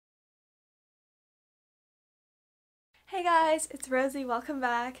Hey guys, it's Rosie, welcome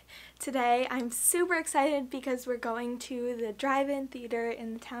back. Today I'm super excited because we're going to the drive-in theater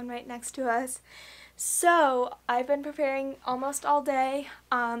in the town right next to us. So I've been preparing almost all day.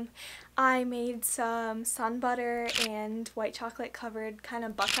 I made some sun butter and white chocolate covered kind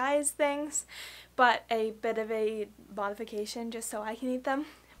of Buckeyes things, but a bit of a modification just so I can eat them.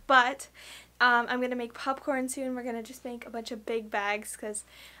 But I'm going to make popcorn soon. We're going to just make a bunch of big bags because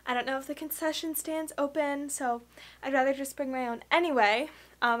I don't know if the concession stand's open, so I'd rather just bring my own anyway.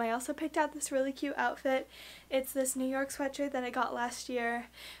 I also picked out this really cute outfit. It's this New York sweatshirt that I got last year,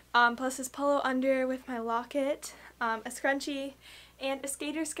 plus this polo under with my locket, a scrunchie, and a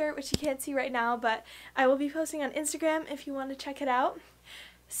skater skirt, which you can't see right now, but I will be posting on Instagram if you want to check it out.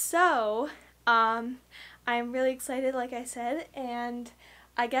 So, I'm really excited, like I said, and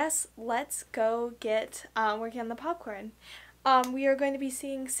I guess let's go get working on the popcorn. We are going to be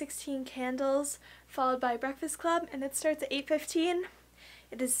seeing 16 Candles followed by Breakfast Club, and it starts at 8:15.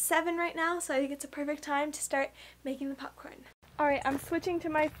 It is 7 right now, so I think it's a perfect time to start making the popcorn. Alright, I'm switching to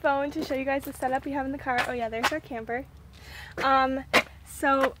my phone to show you guys the setup we have in the car. Oh yeah, there's our camper.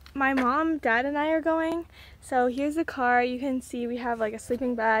 So my mom, dad, and I are going. So here's the car. You can see we have like a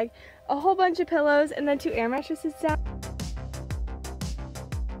sleeping bag, a whole bunch of pillows, and then 2 air mattresses down.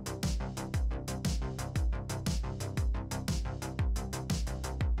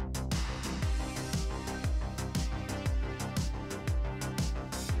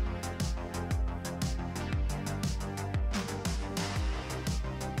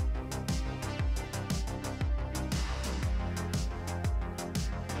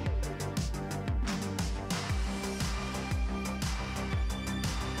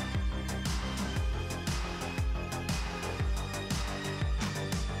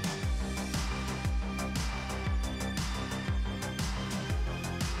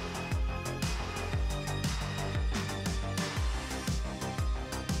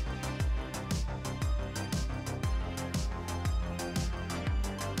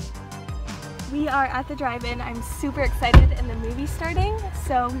 We are at the drive-in. I'm super excited and the movie's starting,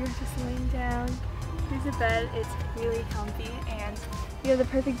 so we're just laying down. Here's a bed. It's really comfy and we have the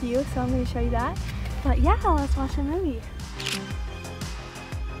perfect view, so I'm going to show you that. But yeah, let's watch the movie.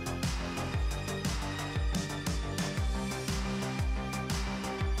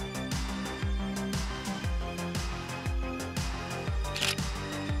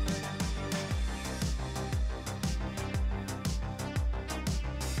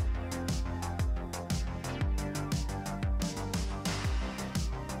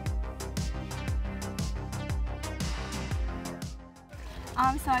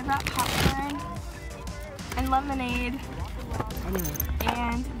 So I brought popcorn and lemonade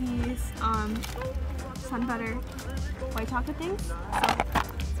and these sun butter white chocolate things. So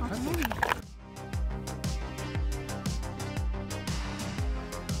let's watch the movie.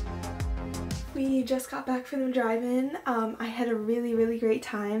 We just got back from the drive-in. I had a really great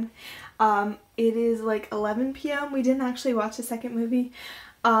time. It is like 11 p.m. We didn't actually watch the second movie,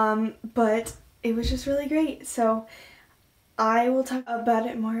 but it was just really great. So I will talk about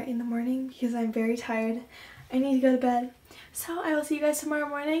it more in the morning because I'm very tired. I need to go to bed. So I will see you guys tomorrow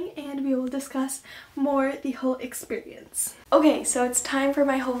morning and we will discuss more the whole experience. Okay, so it's time for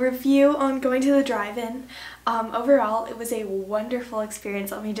my whole review on going to the drive-in. Overall, it was a wonderful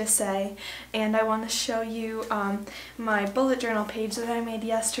experience, let me just say. And I want to show you my bullet journal page that I made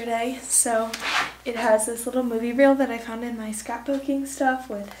yesterday. So it has this little movie reel that I found in my scrapbooking stuff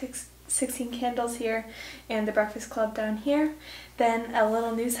with 16 Candles here and the Breakfast Club down here. Then a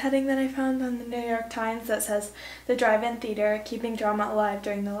little news heading that I found on the New York Times that says the drive-in theater keeping drama alive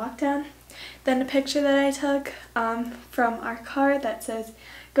during the lockdown. Then a picture that I took from our car that says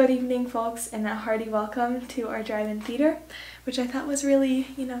good evening folks and a hearty welcome to our drive-in theater, which I thought was really,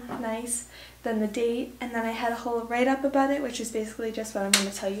 nice. Then the date, and then I had a whole write-up about it, which is basically just what I'm going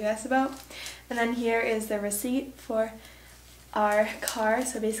to tell you guys about. And then here is the receipt for our car,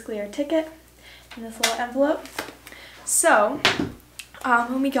 so basically our ticket in this little envelope. So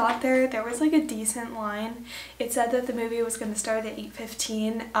when we got there, there was like a decent line. It said that the movie was going to start at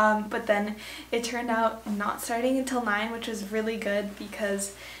 8:15, but then it turned out not starting until 9, which was really good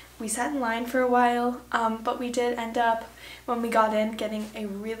because we sat in line for a while, but we did end up, when we got in, getting a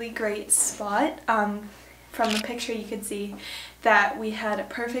really great spot. From the picture you could see that we had a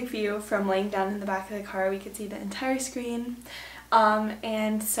perfect view from laying down in the back of the car. We could see the entire screen.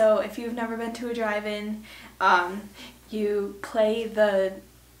 And so if you've never been to a drive-in, you play the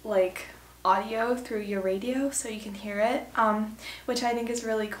audio through your radio so you can hear it, which I think is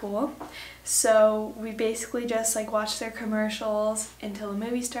really cool. So we basically just watched their commercials until the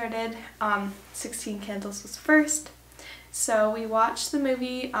movie started. 16 Candles was first. So we watched the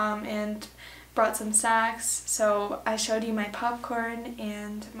movie and brought some snacks. So I showed you my popcorn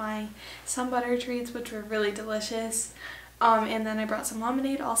and my Sun Butter treats, which were really delicious. And then I brought some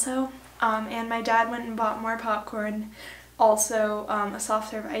lemonade also. And my dad went and bought more popcorn. Also a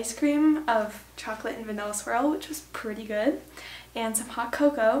soft serve ice cream of chocolate and vanilla swirl, which was pretty good. And some hot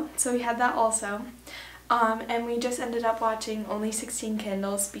cocoa, so we had that also. And we just ended up watching Only 16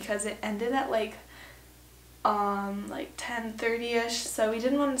 Candles because it ended at like 10:30ish, so we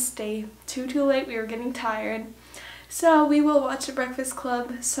didn't want to stay too late. We were getting tired. So we will watch The Breakfast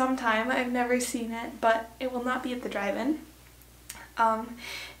Club sometime. I've never seen it, but it will not be at the drive-in.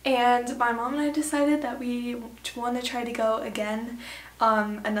 And my mom and I decided that we want to try to go again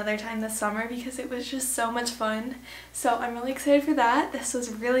another time this summer because it was just so much fun. So I'm really excited for that. This was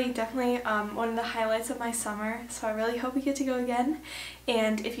really definitely one of the highlights of my summer, so I really hope we get to go again.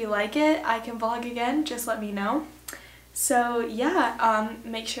 And if you like it, I can vlog again, just let me know. So yeah,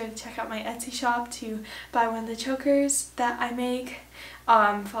 make sure to check out my Etsy shop to buy one of the chokers that I make.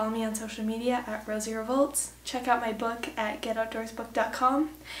 Follow me on social media at Rosie Revolts. Check out my book at getoutdoorsbook.com,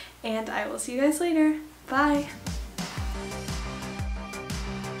 and I will see you guys later. Bye!